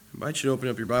invite you to open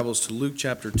up your Bibles to Luke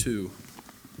chapter 2.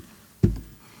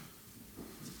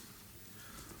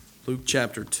 Luke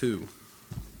chapter 2.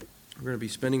 We're going to be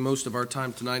spending most of our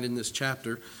time tonight in this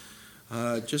chapter.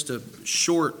 Just a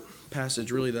short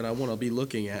passage, really, that I want to be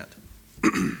looking at.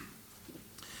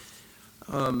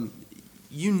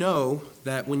 You know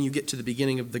that when you get to the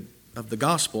beginning of the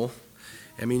gospel,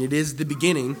 it is the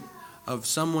beginning of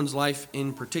someone's life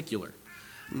in particular.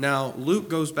 Now, Luke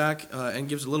goes back and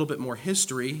gives a little bit more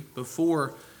history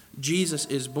before Jesus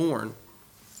is born.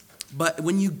 But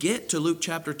when you get to Luke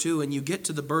chapter 2 and you get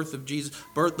to the birth of Jesus,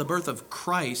 the birth of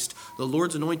Christ, the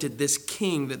Lord's anointed, this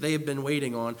king that they have been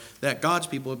waiting on, that God's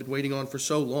people have been waiting on for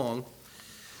so long,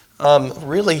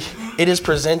 really, it is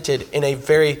presented in a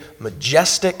very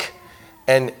majestic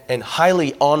and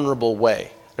highly honorable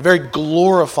way, a very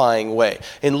glorifying way.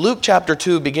 In Luke chapter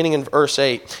 2, beginning in verse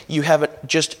 8, you have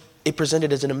it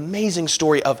presented as an amazing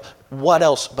story of what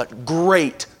else but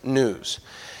great news.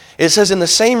 It says, in the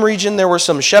same region there were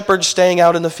some shepherds staying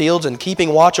out in the fields and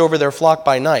keeping watch over their flock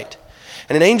by night.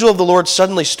 And an angel of the Lord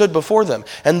suddenly stood before them,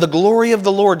 and the glory of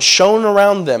the Lord shone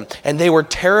around them, and they were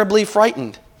terribly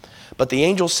frightened. But the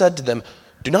angel said to them,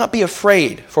 "Do not be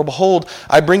afraid, for behold,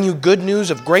 I bring you good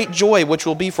news of great joy, which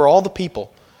will be for all the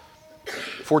people.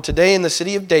 For today in the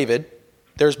city of David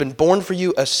there has been born for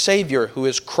you a Savior who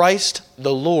is Christ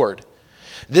the Lord.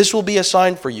 This will be a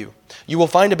sign for you. You will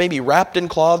find a baby wrapped in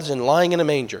cloths and lying in a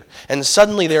manger." And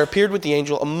suddenly there appeared with the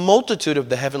angel a multitude of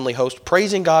the heavenly host,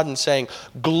 praising God and saying,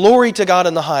 "Glory to God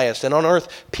in the highest, and on earth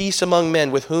peace among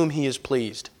men with whom he is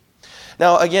pleased."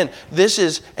 Now again, this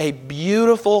is a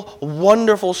beautiful,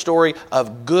 wonderful story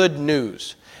of good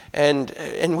news.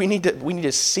 And we need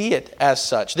to see it as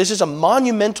such. This is a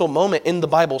monumental moment in the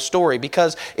Bible story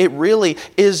because it really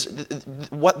is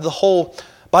what the whole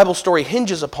Bible story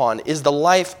hinges upon, is the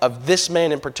life of this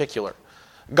man in particular.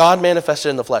 God manifested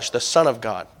in the flesh, the Son of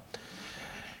God.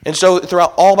 And so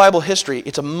throughout all Bible history,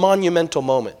 it's a monumental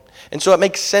moment. And so it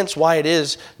makes sense why it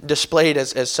is displayed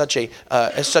as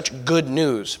such good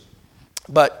news.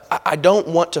 But I don't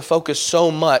want to focus so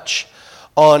much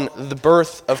on the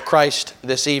birth of Christ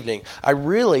this evening. I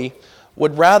really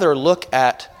would rather look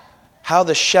at how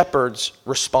the shepherds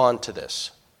respond to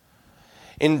this.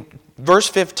 In verse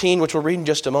 15, which we'll read in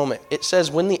just a moment, it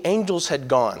says, when the angels had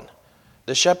gone,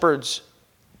 the shepherds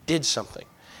did something.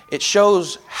 It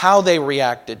shows how they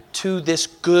reacted to this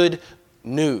good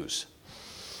news.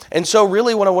 And so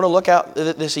really what I want to look at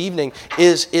this evening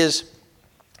is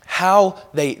how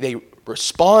they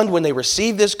respond when they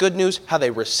receive this good news, how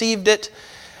they received it,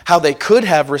 how they could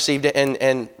have received it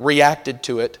and reacted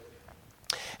to it.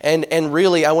 And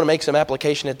really, I want to make some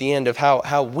application at the end of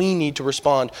how we need to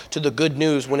respond to the good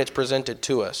news when it's presented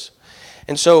to us.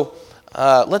 And so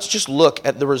let's just look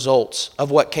at the results of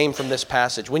what came from this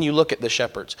passage when you look at the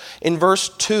shepherds. In verse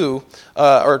 2,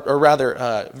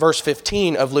 verse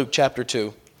 15 of Luke chapter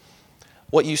 2,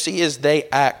 what you see is they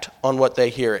act on what they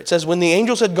hear. It says, when the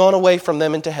angels had gone away from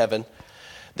them into heaven,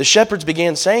 the shepherds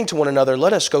began saying to one another,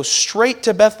 "Let us go straight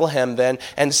to Bethlehem then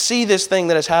and see this thing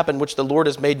that has happened, which the Lord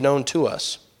has made known to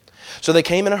us." So they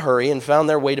came in a hurry and found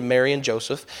their way to Mary and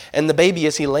Joseph, and the baby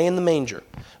as he lay in the manger.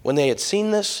 When they had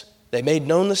seen this, they made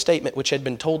known the statement which had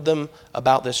been told them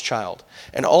about this child.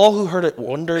 And all who heard it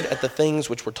wondered at the things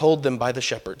which were told them by the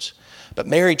shepherds. But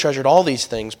Mary treasured all these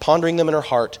things, pondering them in her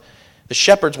heart. The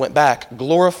shepherds went back,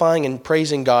 glorifying and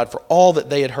praising God for all that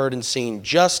they had heard and seen,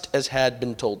 just as had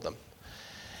been told them.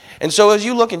 And so as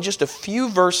you look in just a few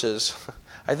verses,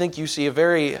 I think you see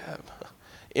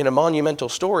in a monumental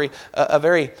story, a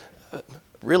very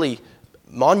really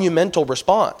monumental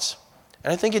response.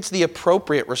 And I think it's the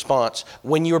appropriate response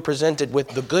when you are presented with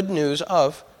the good news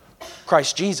of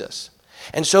Christ Jesus.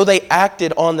 And so they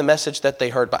acted on the message that they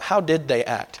heard. But how did they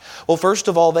act? Well, first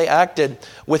of all, they acted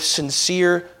with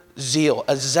sincere zeal,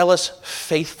 a zealous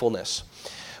faithfulness.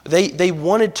 They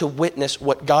wanted to witness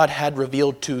what God had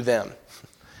revealed to them.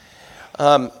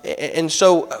 And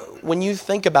so when you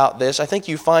think about this, I think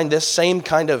you find this same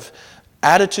kind of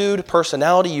attitude,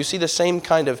 personality. You see the same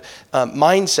kind of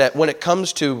mindset when it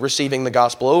comes to receiving the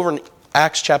gospel. Over in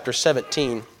Acts chapter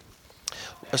 17,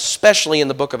 especially in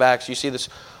the book of Acts, you see this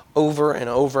over and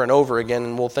over and over again,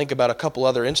 and we'll think about a couple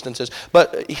other instances.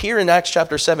 But here in Acts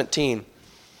chapter 17,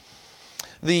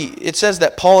 it says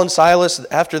that Paul and Silas,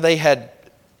 after they had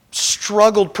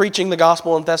struggled preaching the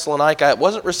gospel in Thessalonica, it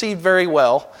wasn't received very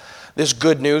well, this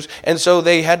good news, and so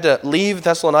they had to leave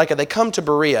Thessalonica. They come to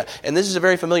Berea, and this is a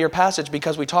very familiar passage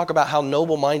because we talk about how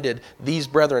noble-minded these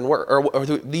brethren were, or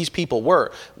these people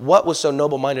were. What was so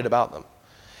noble-minded about them?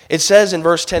 It says in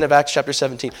verse 10 of Acts chapter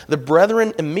 17, the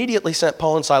brethren immediately sent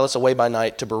Paul and Silas away by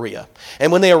night to Berea.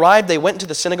 And when they arrived, they went into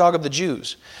the synagogue of the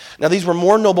Jews. Now these were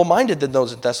more noble-minded than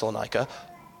those in Thessalonica,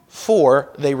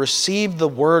 for they received the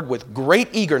word with great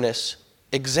eagerness,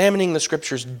 examining the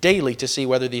scriptures daily to see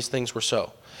whether these things were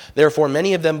so. Therefore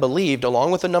many of them believed,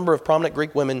 along with a number of prominent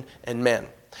Greek women and men.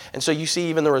 And so you see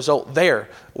even the result there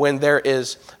when there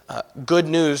is good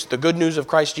news, the good news of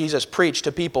Christ Jesus preached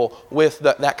to people with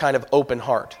that kind of open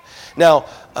heart. Now,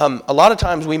 a lot of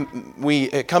times we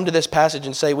come to this passage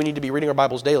and say we need to be reading our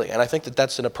Bibles daily, and I think that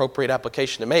that's an appropriate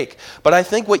application to make. But I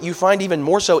think what you find even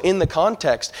more so in the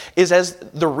context is as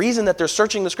the reason that they're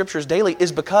searching the Scriptures daily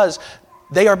is because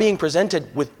they are being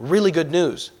presented with really good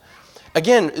news.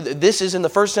 Again, this is in the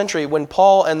first century when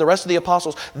Paul and the rest of the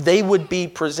apostles, they would be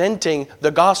presenting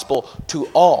the gospel to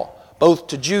all, both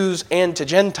to Jews and to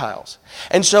Gentiles.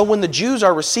 And so when the Jews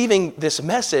are receiving this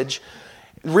message,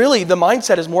 really the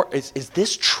mindset is more, is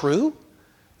this true?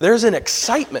 There's an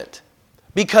excitement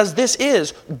because this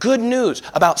is good news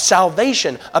about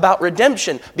salvation, about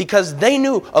redemption, because they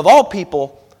knew of all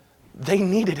people, they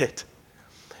needed it.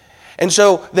 And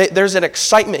so there's an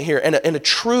excitement here and a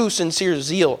true, sincere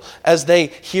zeal as they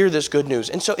hear this good news.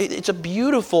 And so it's a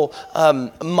beautiful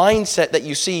mindset that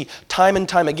you see time and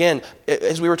time again,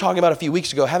 as we were talking about a few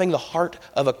weeks ago, having the heart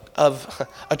of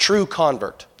a true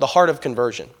convert, the heart of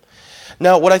conversion.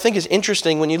 Now, what I think is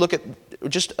interesting when you look at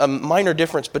just a minor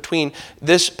difference between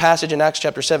this passage in Acts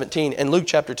chapter 17 and Luke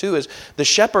chapter 2 is the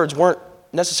shepherds weren't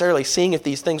necessarily seeing if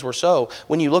these things were so.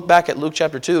 When you look back at Luke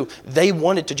chapter 2, they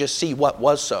wanted to just see what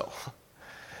was so.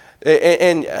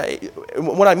 And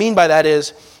what I mean by that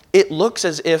is, it looks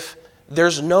as if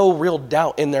there's no real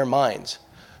doubt in their minds.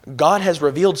 God has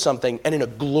revealed something, and in a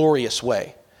glorious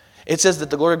way. It says that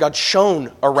the glory of God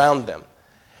shone around them.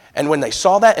 And when they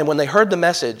saw that, and when they heard the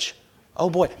message, oh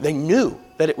boy, they knew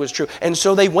that it was true. And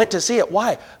so they went to see it.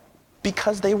 Why?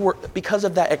 Because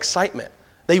of that excitement.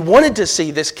 They wanted to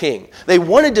see this king. They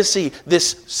wanted to see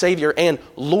this Savior and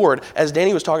Lord, as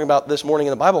Danny was talking about this morning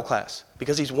in the Bible class,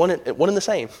 because he's one and the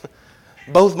same.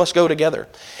 Both must go together.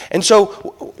 And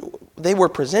so they were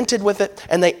presented with it,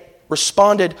 and they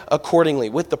responded accordingly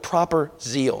with the proper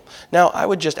zeal. Now, I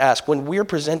would just ask, when we're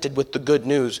presented with the good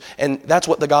news, and that's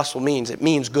what the gospel means, it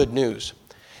means good news,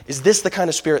 is this the kind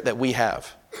of spirit that we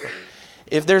have?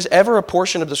 If there's ever a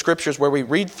portion of the scriptures where we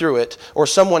read through it or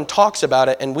someone talks about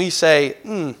it and we say,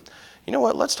 you know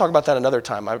what, let's talk about that another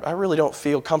time. I really don't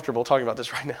feel comfortable talking about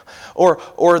this right now.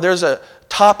 Or there's a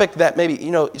topic that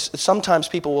maybe, sometimes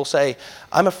people will say,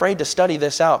 I'm afraid to study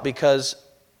this out because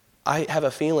I have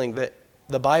a feeling that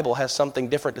the Bible has something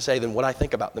different to say than what I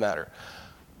think about the matter.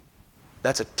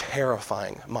 That's a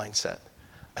terrifying mindset,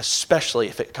 especially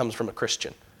if it comes from a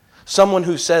Christian. Someone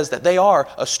who says that they are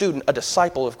a student, a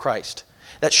disciple of Christ.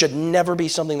 That should never be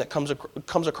something that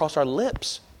comes across our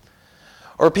lips.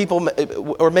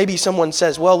 Or maybe someone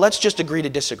says, well, let's just agree to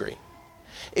disagree.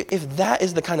 If that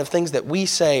is the kind of things that we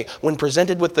say when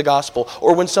presented with the gospel,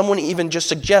 or when someone even just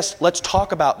suggests, let's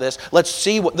talk about this, let's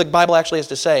see what the Bible actually has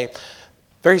to say,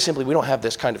 very simply, we don't have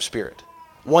this kind of spirit.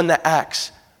 One that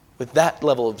acts with that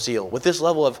level of zeal, with this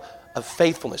level of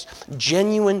faithfulness.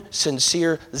 Genuine,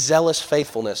 sincere, zealous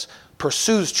faithfulness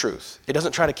pursues truth. It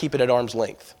doesn't try to keep it at arm's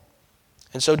length.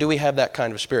 And so do we have that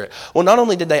kind of spirit? Well, not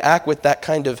only did they act with that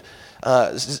kind of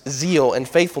zeal and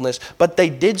faithfulness, but they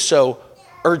did so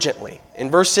urgently.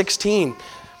 In verse 16,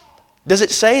 does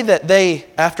it say that they,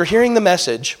 after hearing the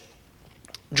message,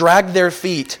 dragged their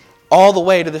feet all the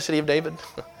way to the city of David?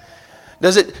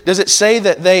 Does it say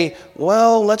that they,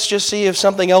 well, let's just see if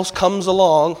something else comes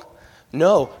along?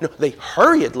 No, they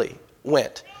hurriedly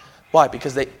went. Why?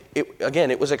 Because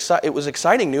it was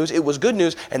exciting news, it was good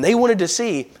news, and they wanted to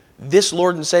see this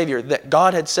Lord and Savior that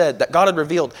God had said, that God had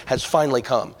revealed, has finally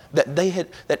come.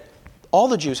 That all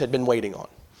the Jews had been waiting on.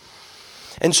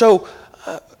 And so,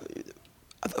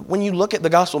 when you look at the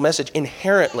gospel message,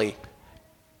 inherently,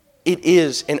 it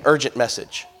is an urgent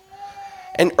message.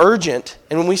 And urgent,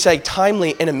 and when we say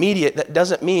timely and immediate, that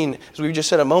doesn't mean, as we just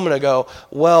said a moment ago,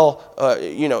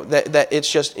 that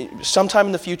it's just sometime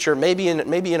in the future, maybe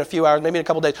in a few hours, maybe in a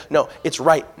couple days. No, it's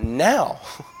right now.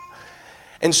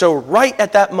 And so right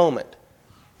at that moment,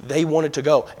 they wanted to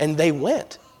go, and they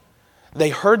went. They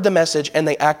heard the message, and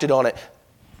they acted on it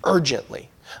urgently.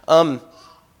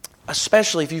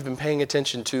 Especially if you've been paying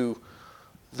attention to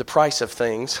the price of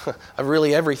things, of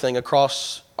really everything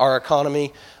across our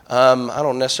economy. I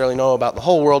don't necessarily know about the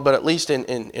whole world, but at least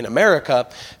in America,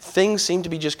 things seem to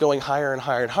be just going higher and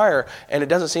higher and higher, and it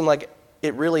doesn't seem like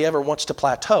it really ever wants to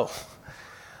plateau.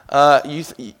 You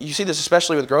see this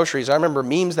especially with groceries. I remember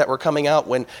memes that were coming out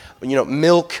when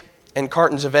milk and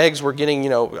cartons of eggs were getting,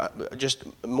 just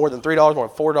more than $3, more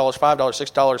than $4, $5,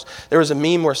 $6. There was a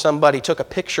meme where somebody took a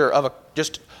picture of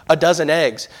just a dozen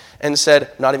eggs and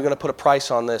said, not even going to put a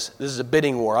price on this. This is a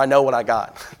bidding war. I know what I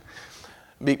got.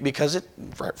 Because it,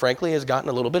 frankly, has gotten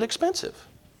a little bit expensive.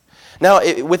 Now,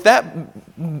 with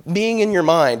that being in your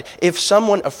mind, if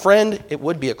someone, a friend, it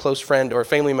would be a close friend or a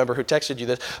family member who texted you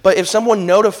this, but if someone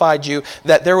notified you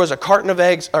that there was a carton of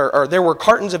eggs, or there were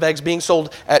cartons of eggs being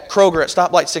sold at Kroger at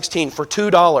Stoplight 16 for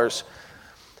 $2,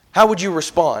 how would you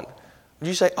respond? Would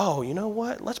you say, oh, you know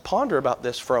what? Let's ponder about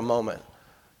this for a moment.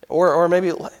 Or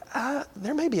maybe,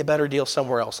 there may be a better deal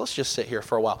somewhere else. Let's just sit here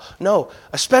for a while. No,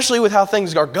 especially with how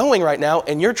things are going right now,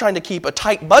 and you're trying to keep a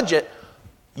tight budget,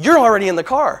 you're already in the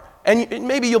car. And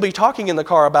maybe you'll be talking in the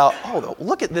car about, oh,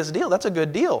 look at this deal. That's a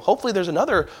good deal. Hopefully there's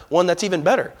another one that's even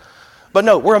better. But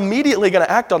no, we're immediately going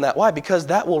to act on that. Why? Because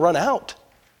that will run out.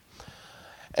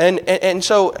 And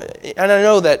so, and I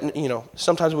know that,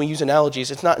 sometimes when we use analogies,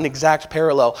 it's not an exact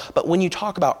parallel. But when you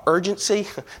talk about urgency,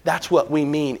 that's what we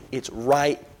mean. It's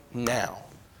right now.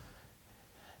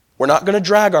 We're not going to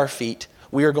drag our feet.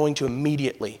 We are going to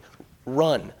immediately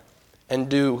run and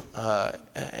do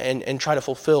and try to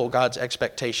fulfill God's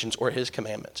expectations or His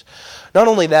commandments. Not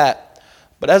only that,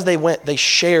 but as they went, they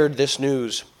shared this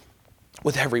news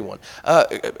with everyone.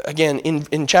 Again,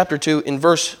 in chapter 2, in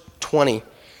verse 20,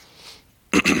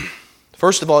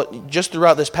 first of all, just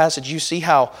throughout this passage, you see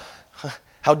how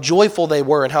joyful they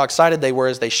were and how excited they were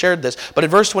as they shared this. But in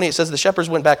verse 20, it says, the shepherds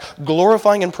went back,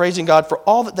 glorifying and praising God for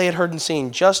all that they had heard and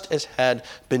seen, just as had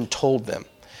been told them.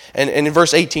 And in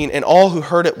verse 18, and all who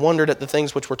heard it wondered at the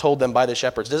things which were told them by the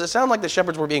shepherds. Does it sound like the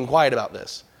shepherds were being quiet about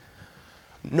this?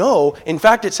 No. In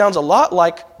fact, it sounds a lot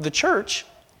like the church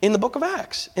in the book of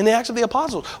Acts, in the Acts of the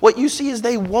Apostles. What you see is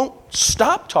they won't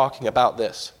stop talking about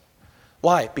this.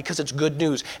 Why? Because it's good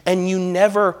news. And you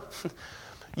never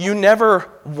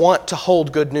want to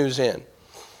hold good news in.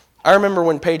 I remember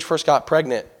when Paige first got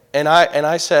pregnant, and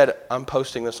I said, I'm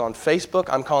posting this on Facebook.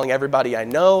 I'm calling everybody I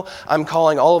know. I'm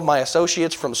calling all of my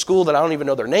associates from school that I don't even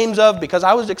know their names of because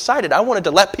I was excited. I wanted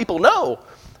to let people know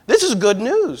this is good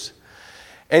news.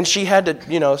 And she had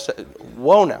to, say,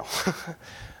 whoa now.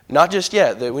 Not just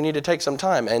yet. We need to take some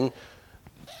time. And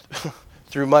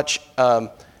through much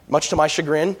to my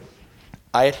chagrin,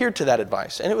 I adhered to that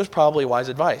advice. And it was probably wise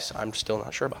advice. I'm still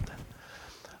not sure about that.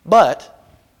 But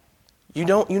you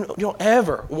don't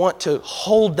ever want to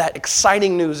hold that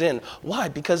exciting news in. Why?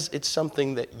 Because it's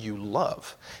something that you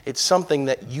love. It's something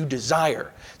that you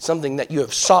desire. Something that you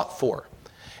have sought for.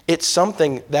 It's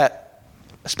something that,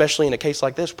 especially in a case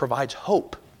like this, provides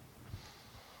hope.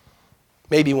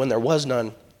 Maybe when there was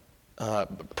none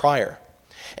prior.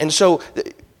 And so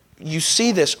you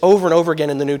see this over and over again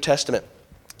in the New Testament.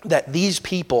 That these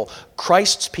people,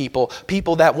 Christ's people,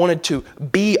 people that wanted to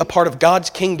be a part of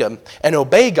God's kingdom and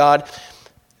obey God,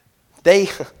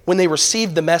 when they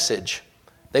received the message,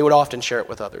 they would often share it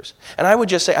with others. And I would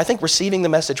just say, I think receiving the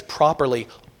message properly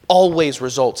always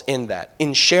results in that,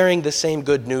 in sharing the same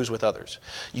good news with others.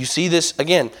 You see this,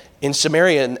 again, in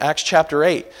Samaria in Acts chapter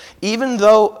 8. Even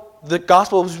though the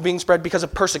gospel was being spread because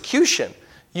of persecution,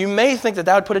 you may think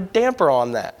that would put a damper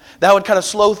on that. That would kind of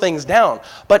slow things down.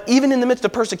 But even in the midst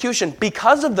of persecution,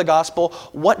 because of the gospel,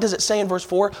 what does it say in verse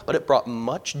 4? But it brought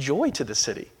much joy to the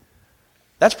city.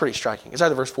 That's pretty striking. It's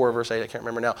either verse 4 or verse 8, I can't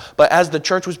remember now. But as the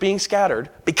church was being scattered,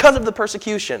 because of the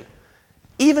persecution,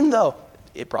 even though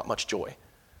it brought much joy,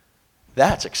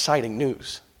 that's exciting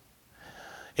news.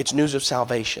 It's news of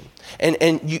salvation. And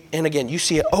again, you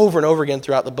see it over and over again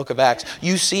throughout the book of Acts.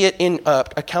 You see it in an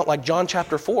account like John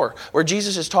chapter 4, where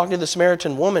Jesus is talking to the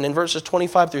Samaritan woman in verses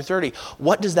 25 through 30.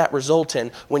 What does that result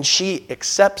in when she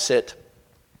accepts it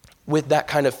with that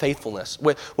kind of faithfulness?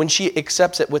 When she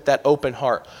accepts it with that open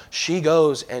heart, she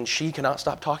goes and she cannot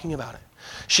stop talking about it.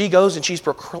 She goes and she's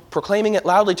proclaiming it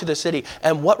loudly to the city.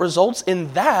 And what results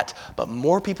in that? But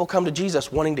more people come to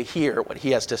Jesus wanting to hear what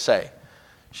he has to say.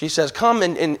 She says, come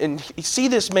and see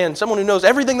this man, someone who knows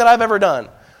everything that I've ever done.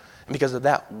 And because of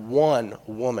that one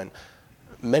woman,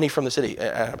 many from the city,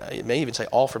 it may even say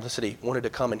all from the city, wanted to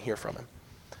come and hear from him.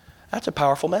 That's a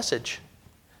powerful message.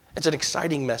 It's an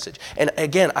exciting message. And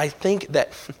again, I think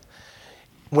that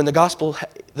when the gospel,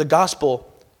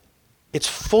 its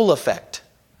full effect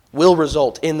will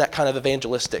result in that kind of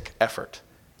evangelistic effort.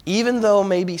 Even though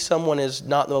maybe someone is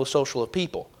not the most social of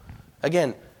people.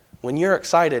 Again, when you're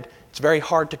excited, it's very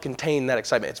hard to contain that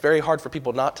excitement. It's very hard for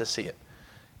people not to see it.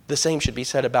 The same should be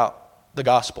said about the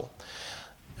gospel.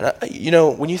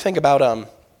 And when you think about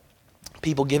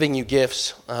people giving you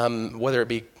gifts, whether it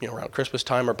be around Christmas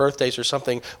time or birthdays or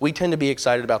something, we tend to be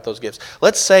excited about those gifts.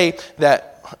 Let's say that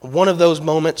one of those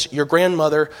moments, your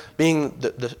grandmother, being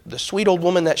the sweet old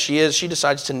woman that she is, she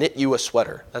decides to knit you a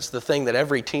sweater. That's the thing that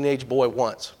every teenage boy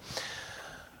wants.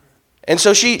 And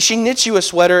so she knits you a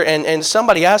sweater, and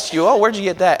somebody asks you, oh, where'd you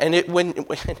get that? And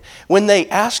when they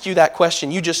ask you that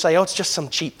question, you just say, oh, it's just some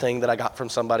cheap thing that I got from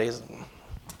somebody. It's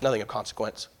nothing of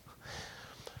consequence.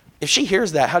 If she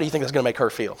hears that, how do you think that's going to make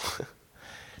her feel?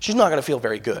 She's not going to feel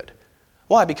very good.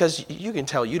 Why? Because you can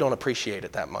tell you don't appreciate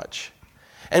it that much.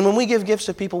 And when we give gifts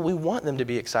to people, we want them to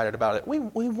be excited about it. We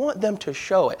want them to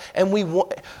show it. And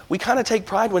we kind of take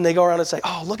pride when they go around and say,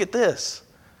 oh, look at this.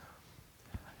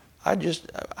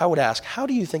 I would ask, how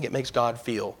do you think it makes God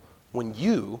feel when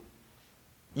you,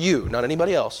 not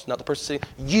anybody else, not the person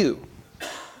sitting, you,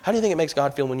 how do you think it makes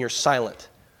God feel when you're silent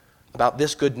about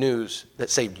this good news that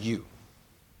saved you?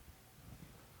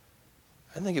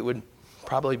 I think it would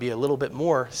probably be a little bit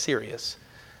more serious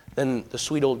than the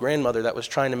sweet old grandmother that was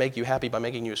trying to make you happy by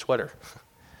making you a sweater,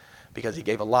 because he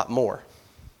gave a lot more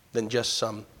than just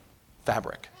some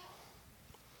fabric.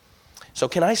 So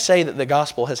can I say that the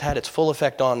gospel has had its full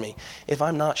effect on me if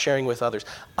I'm not sharing with others?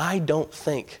 I don't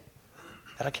think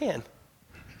that I can.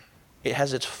 It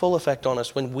has its full effect on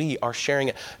us when we are sharing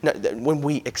it, when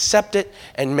we accept it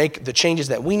and make the changes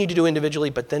that we need to do individually,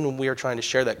 but then when we are trying to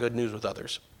share that good news with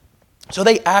others. So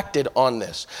they acted on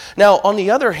this. Now, on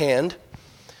the other hand,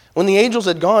 when the angels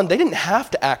had gone, they didn't have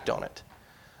to act on it.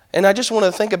 And I just want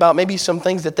to think about maybe some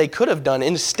things that they could have done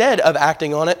instead of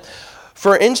acting on it.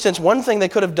 For instance, one thing they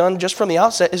could have done just from the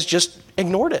outset is just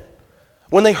ignored it.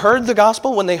 When they heard the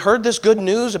gospel, when they heard this good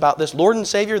news about this Lord and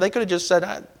Savior, they could have just said,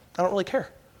 I don't really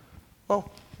care. Well,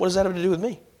 what does that have to do with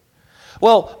me?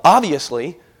 Well,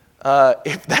 obviously,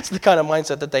 if that's the kind of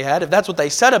mindset that they had, if that's what they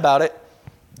said about it,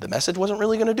 the message wasn't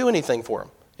really going to do anything for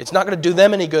them. It's not going to do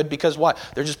them any good because why?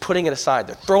 They're just putting it aside.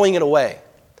 They're throwing it away.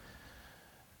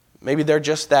 Maybe they're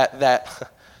just that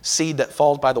seed that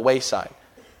falls by the wayside.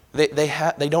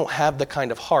 They don't have the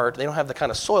kind of heart, they don't have the kind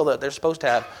of soil that they're supposed to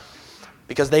have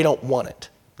because they don't want it.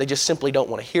 They just simply don't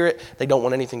want to hear it. They don't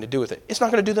want anything to do with it. It's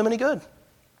not going to do them any good.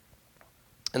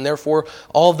 And therefore,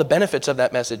 all of the benefits of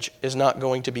that message is not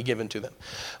going to be given to them.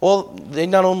 Well, they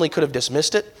not only could have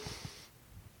dismissed it,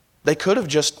 they could have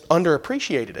just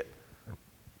underappreciated it.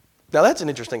 Now that's an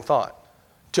interesting thought.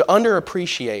 To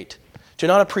underappreciate, to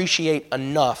not appreciate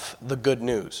enough the good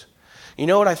news. You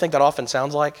know what I think that often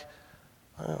sounds like?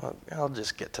 I'll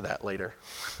just get to that later.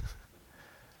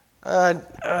 I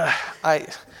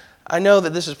know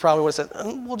that this is probably what it says.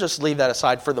 We'll just leave that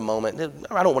aside for the moment.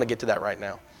 I don't want to get to that right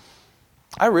now.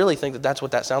 I really think that that's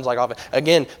what that sounds like often.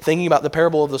 Again, thinking about the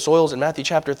parable of the soils in Matthew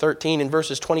chapter 13 in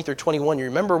verses 20 through 21, you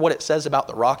remember what it says about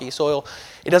the rocky soil?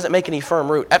 It doesn't make any firm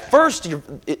root. At first,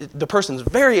 the person's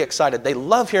very excited. They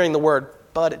love hearing the word,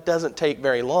 but it doesn't take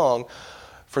very long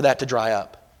for that to dry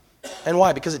up. And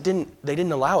why? Because they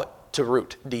didn't allow it to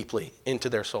root deeply into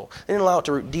their soul. They didn't allow it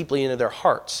to root deeply into their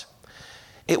hearts.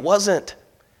 It wasn't,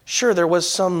 sure, there was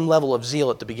some level of zeal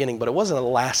at the beginning, but it wasn't a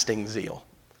lasting zeal.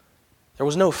 There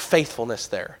was no faithfulness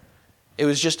there. It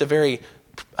was just a very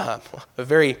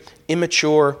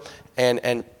immature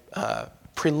and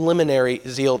preliminary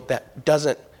zeal that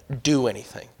doesn't do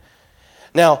anything.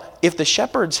 Now, if the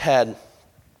shepherds had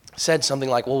said something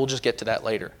like, well, we'll just get to that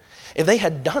later. If they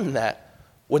had done that,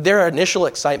 would their initial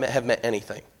excitement have meant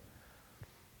anything?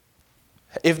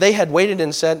 If they had waited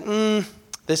and said,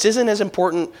 this isn't as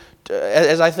important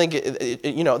as I think,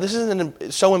 this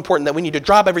isn't so important that we need to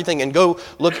drop everything and go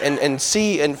look and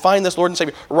see and find this Lord and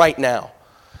Savior right now.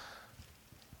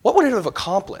 What would it have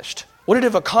accomplished? Would it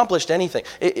have accomplished anything?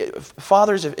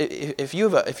 Fathers, if you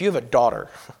have a daughter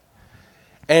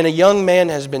and a young man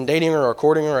has been dating her or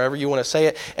courting her, however you want to say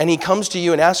it, and he comes to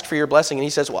you and asks for your blessing and he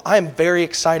says, well, I'm very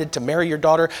excited to marry your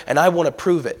daughter and I want to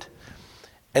prove it.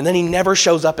 And then he never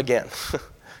shows up again.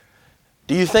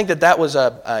 Do you think that was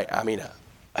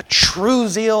a true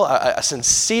zeal, a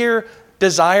sincere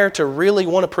desire to really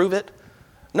want to prove it?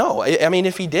 No. I mean,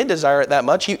 if he did desire it that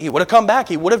much, he would have come back.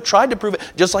 He would have tried to prove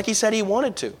it just like he said he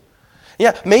wanted to.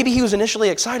 Yeah, maybe he was initially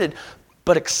excited,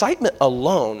 but excitement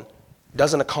alone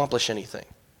doesn't accomplish anything.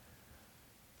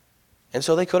 And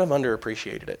so they could have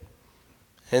underappreciated it.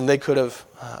 And they could have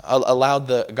allowed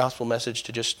the gospel message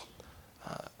to just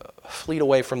fleet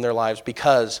away from their lives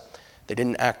because they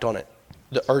didn't act on it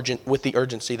with the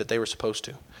urgency that they were supposed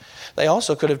to. They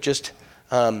also could have just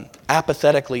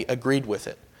apathetically agreed with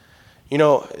it.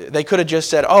 They could have just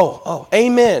said, oh,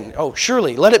 amen. Oh,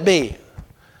 surely, let it be.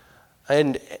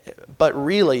 But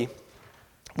really,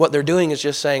 what they're doing is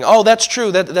just saying, oh, that's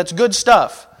true, that's good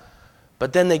stuff.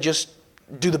 But then they just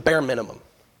do the bare minimum.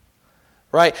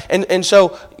 Right? And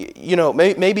so,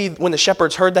 maybe when the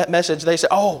shepherds heard that message, they said,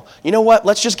 oh, you know what?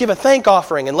 Let's just give a thank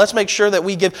offering, and let's make sure that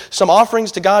we give some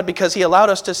offerings to God because he allowed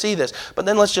us to see this. But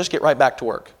then let's just get right back to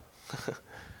work.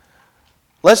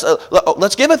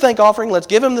 Let's give a thank offering. Let's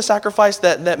give him the sacrifice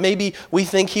that maybe we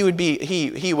think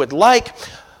he would like.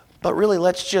 But really,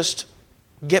 let's just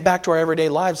get back to our everyday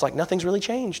lives like nothing's really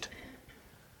changed.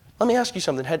 Let me ask you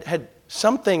something.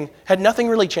 Had nothing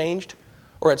really changed?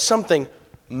 Or had something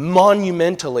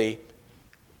monumentally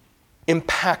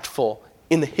impactful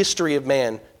in the history of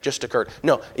man just occurred?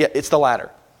 No, it's the latter.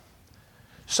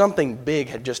 Something big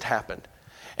had just happened.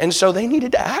 And so they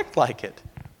needed to act like it.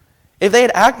 If they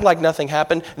had acted like nothing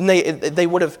happened, then they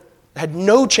would have had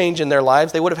no change in their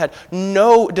lives. They would have had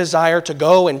no desire to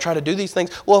go and try to do these things.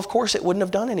 Well, of course, it wouldn't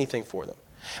have done anything for them.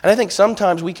 And I think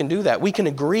sometimes we can do that. We can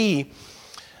agree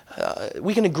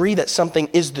that something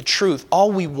is the truth,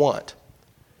 all we want.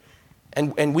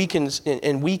 And we can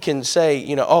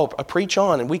say, preach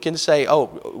on, and we can say,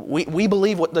 we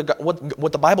believe what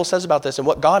the Bible says about this and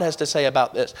what God has to say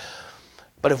about this.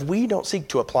 But if we don't seek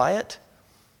to apply it,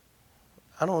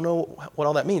 I don't know what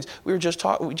all that means. We just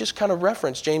kind of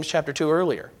referenced James chapter 2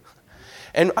 earlier.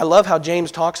 And I love how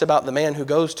James talks about the man who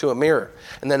goes to a mirror,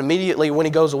 and then immediately when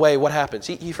he goes away, what happens?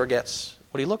 He forgets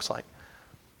what he looks like.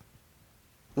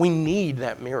 We need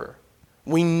that mirror.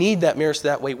 We need that mirror so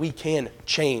that way we can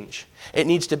change. It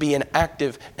needs to be an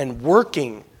active and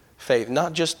working faith,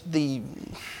 not just the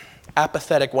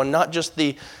apathetic one, not just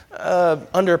the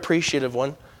underappreciative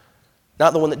one,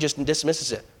 not the one that just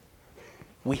dismisses it.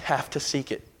 We have to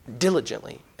seek it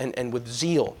diligently and with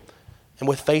zeal and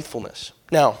with faithfulness.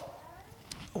 Now,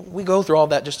 we go through all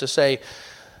that just to say,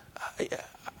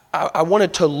 I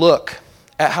wanted to look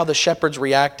at how the shepherds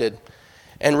reacted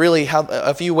and really how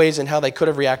a few ways in how they could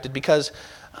have reacted, because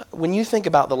when you think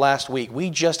about the last week, we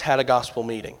just had a gospel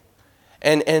meeting.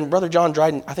 And Brother John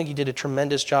Dryden, I think he did a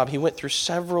tremendous job. He went through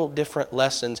several different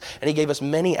lessons, and he gave us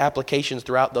many applications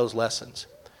throughout those lessons.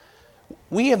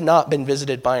 We have not been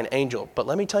visited by an angel, but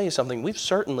let me tell you something. We've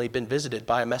certainly been visited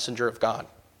by a messenger of God.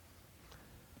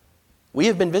 We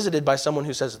have been visited by someone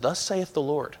who says, "Thus saith the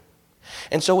Lord."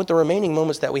 And so with the remaining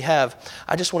moments that we have,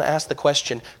 I just want to ask the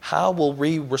question, how will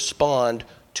we respond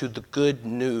to the good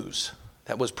news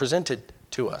that was presented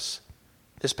to us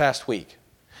this past week?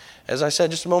 As I said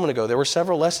just a moment ago, there were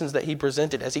several lessons that he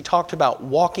presented as he talked about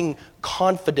walking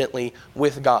confidently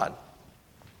with God.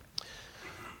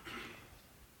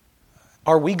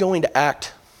 Are we going to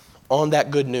act on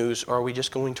that good news, or are we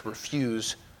just going to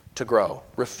refuse to grow,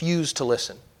 refuse to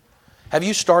listen? Have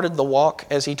you started the walk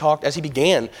as he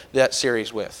began that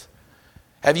series with?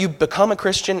 Have you become a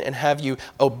Christian, and have you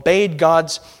obeyed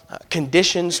God's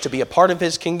conditions to be a part of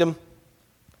his kingdom?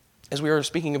 As we were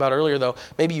speaking about earlier, though,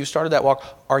 maybe you started that walk.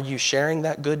 Are you sharing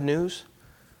that good news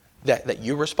that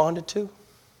you responded to?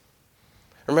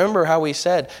 Remember how we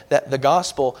said that the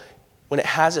gospel, when it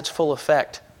has its full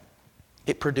effect,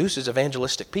 it produces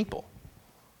evangelistic people.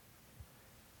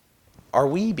 Are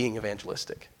we being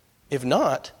evangelistic? If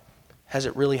not, has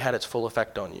it really had its full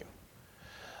effect on you?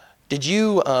 Did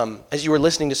you, as you were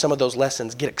listening to some of those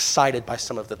lessons, get excited by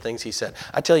some of the things he said?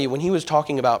 I tell you, when he was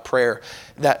talking about prayer,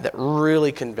 that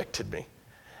really convicted me.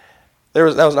 That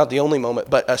was not the only moment,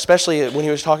 but especially when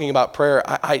he was talking about prayer,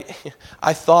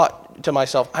 I thought to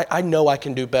myself, I know I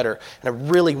can do better, and I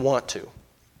really want to.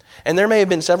 And there may have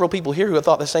been several people here who have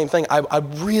thought the same thing. I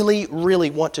really, really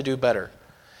want to do better.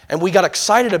 And we got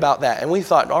excited about that. And we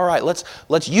thought, all right,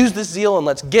 let's use this zeal and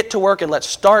let's get to work and let's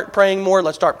start praying more.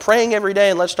 Let's start praying every day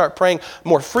and let's start praying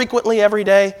more frequently every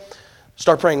day.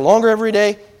 Start praying longer every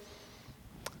day.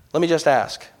 Let me just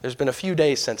ask. There's been a few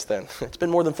days since then. It's been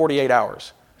more than 48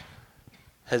 hours.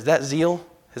 Has that zeal,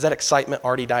 has that excitement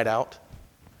already died out?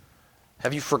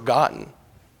 Have you forgotten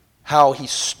how he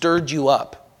stirred you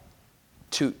up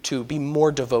to be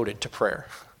more devoted to prayer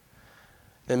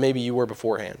than maybe you were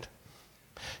beforehand?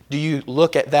 Do you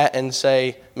look at that and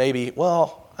say, maybe,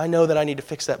 well, I know that I need to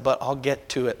fix that, but I'll get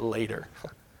to it later?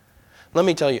 Let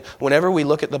me tell you, whenever we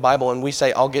look at the Bible and we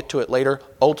say, I'll get to it later,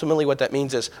 ultimately what that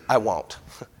means is, I won't.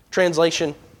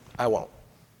 Translation, I won't.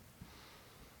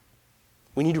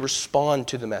 We need to respond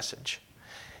to the message.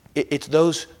 It's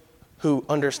those who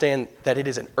understand that it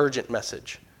is an urgent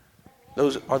message.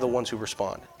 Those are the ones who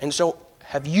respond. And so,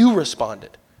 have you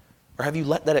responded? Or have you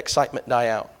let that excitement die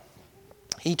out?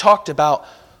 He talked about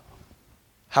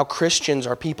how Christians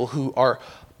are people who are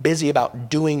busy about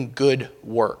doing good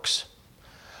works.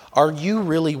 Are you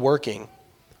really working?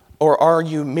 Or are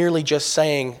you merely just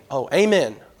saying, oh,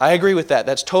 amen, I agree with that.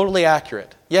 That's totally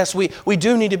accurate. Yes, we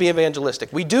do need to be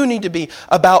evangelistic. We do need to be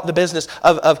about the business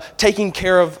of taking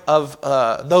care of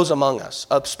those among us,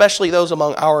 especially those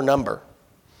among our number.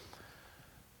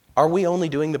 Are we only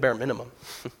doing the bare minimum?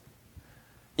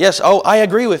 Yes, I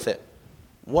agree with it.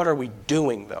 What are we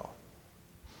doing, though?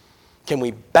 Can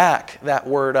we back that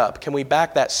word up? Can we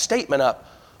back that statement up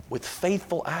with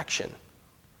faithful action?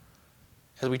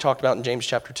 As we talked about in James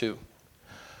chapter 2.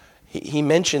 He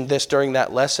mentioned this during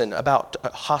that lesson about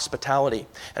hospitality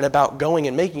and about going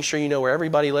and making sure you know where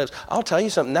everybody lives. I'll tell you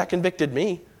something, that convicted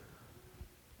me.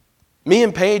 Me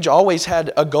and Paige always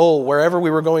had a goal wherever we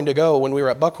were going to go when we were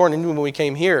at Buckhorn and even when we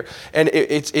came here. And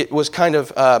it was kind of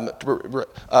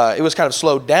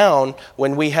slowed down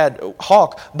when we had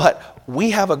Hawk. But we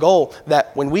have a goal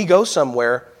that when we go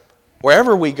somewhere,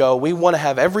 wherever we go, we want to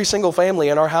have every single family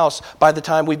in our house by the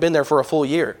time we've been there for a full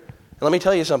year. And let me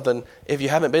tell you something, if you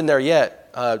haven't been there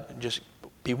yet, just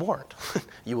be warned.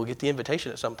 You will get the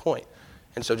invitation at some point.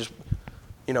 And so just,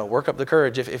 work up the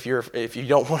courage if you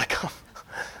don't want to come.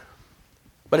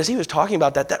 But as he was talking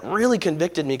about that really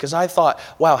convicted me because I thought,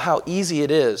 wow, how easy it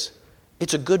is.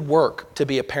 It's a good work to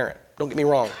be a parent. Don't get me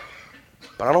wrong.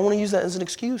 But I don't want to use that as an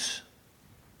excuse.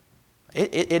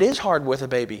 It is hard with a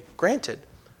baby, granted.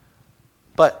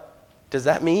 But does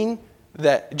that mean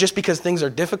that just because things are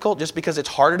difficult, just because it's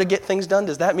harder to get things done,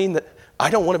 does that mean that I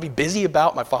don't want to be busy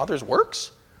about my Father's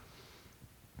works?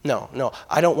 No,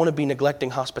 I don't want to be neglecting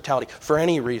hospitality for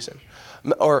any reason.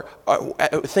 Or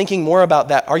thinking more about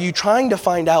that, are you trying to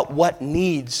find out what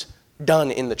needs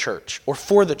done in the church or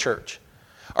for the church?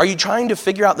 Are you trying to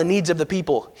figure out the needs of the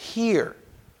people here?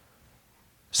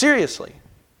 Seriously.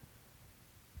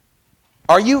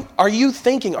 Are you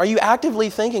actively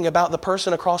thinking about the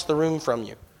person across the room from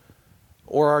you?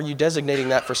 Or are you designating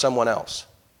that for someone else?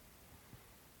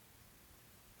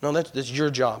 No, that's your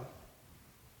job.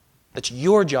 That's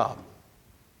your job.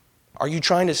 Are you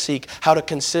trying to seek how to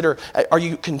consider, are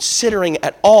you considering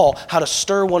at all how to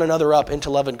stir one another up into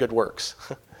love and good works?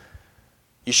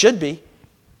 You should be.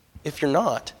 If you're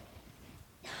not,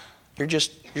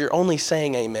 you're only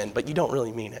saying amen, but you don't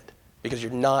really mean it because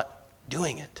you're not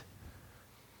doing it.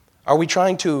 Are we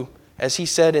trying to, as he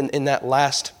said in that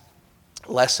last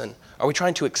lesson, are we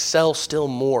trying to excel still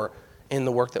more in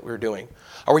the work that we're doing?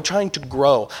 Are we trying to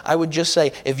grow? I would just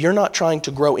say, if you're not trying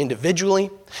to grow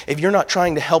individually, if you're not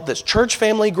trying to help this church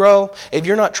family grow, if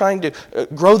you're not trying to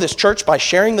grow this church by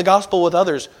sharing the gospel with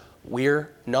others, we're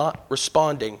not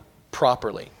responding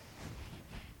properly.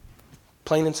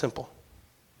 Plain and simple.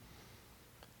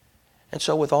 And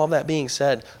so with all that being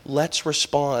said, let's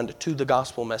respond to the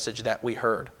gospel message that we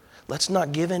heard. Let's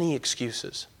not give any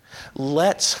excuses.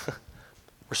 Let's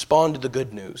respond to the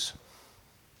good news,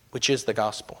 which is the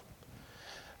gospel.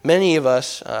 Many of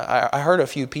us, I heard a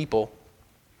few people,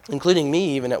 including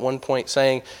me even at one point,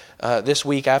 saying this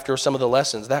week after some of the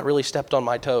lessons, that really stepped on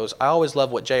my toes. I always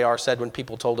love what JR said when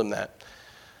people told him that.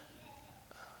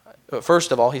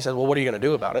 First of all, he said, well, what are you going to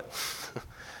do about it?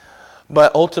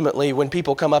 But ultimately, when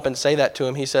people come up and say that to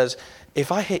him, he says,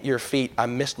 if I hit your feet, I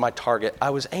missed my target.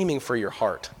 I was aiming for your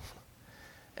heart.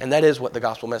 And that is what the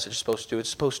gospel message is supposed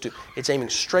to do. It's aiming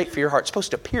straight for your heart. It's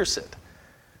supposed to pierce it.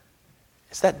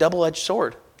 It's that double-edged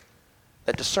sword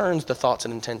that discerns the thoughts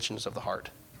and intentions of the heart.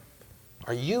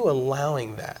 Are you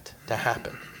allowing that to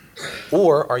happen?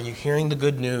 Or are you hearing the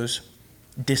good news,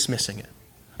 dismissing it?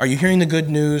 Are you hearing the good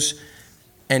news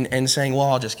and saying, well,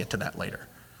 I'll just get to that later?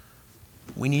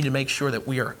 We need to make sure that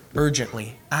we are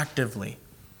urgently, actively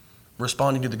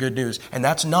responding to the good news. And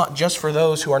that's not just for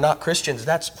those who are not Christians.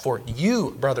 That's for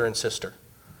you, brother and sister.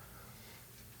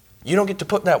 You don't get to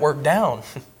put that work down.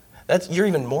 You're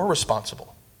even more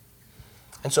responsible.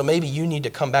 And so maybe you need to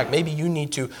come back. Maybe you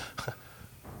need to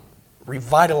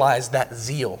revitalize that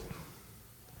zeal.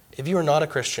 If you are not a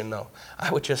Christian, though,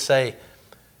 I would just say,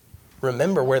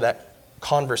 remember where that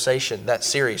conversation, that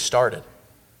series started.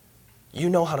 You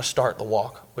know how to start the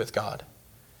walk with God.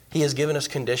 He has given us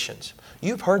conditions.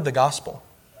 You've heard the gospel.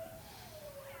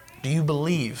 Do you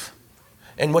believe?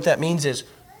 And what that means is,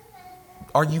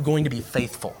 are you going to be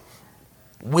faithful?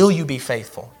 Will you be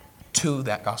faithful to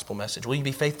that gospel message? Will you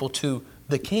be faithful to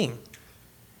the King?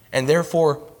 And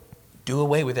therefore, do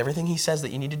away with everything he says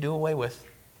that you need to do away with.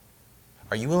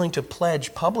 Are you willing to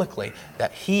pledge publicly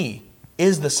that he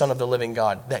is the Son of the living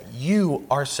God, that you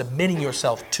are submitting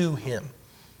yourself to him?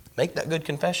 Make that good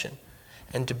confession.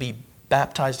 And to be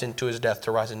baptized into his death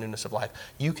to rise in newness of life.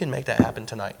 You can make that happen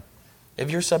tonight. If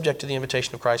you're subject to the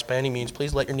invitation of Christ by any means,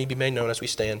 please let your need be made known as we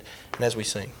stand and as we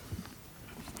sing.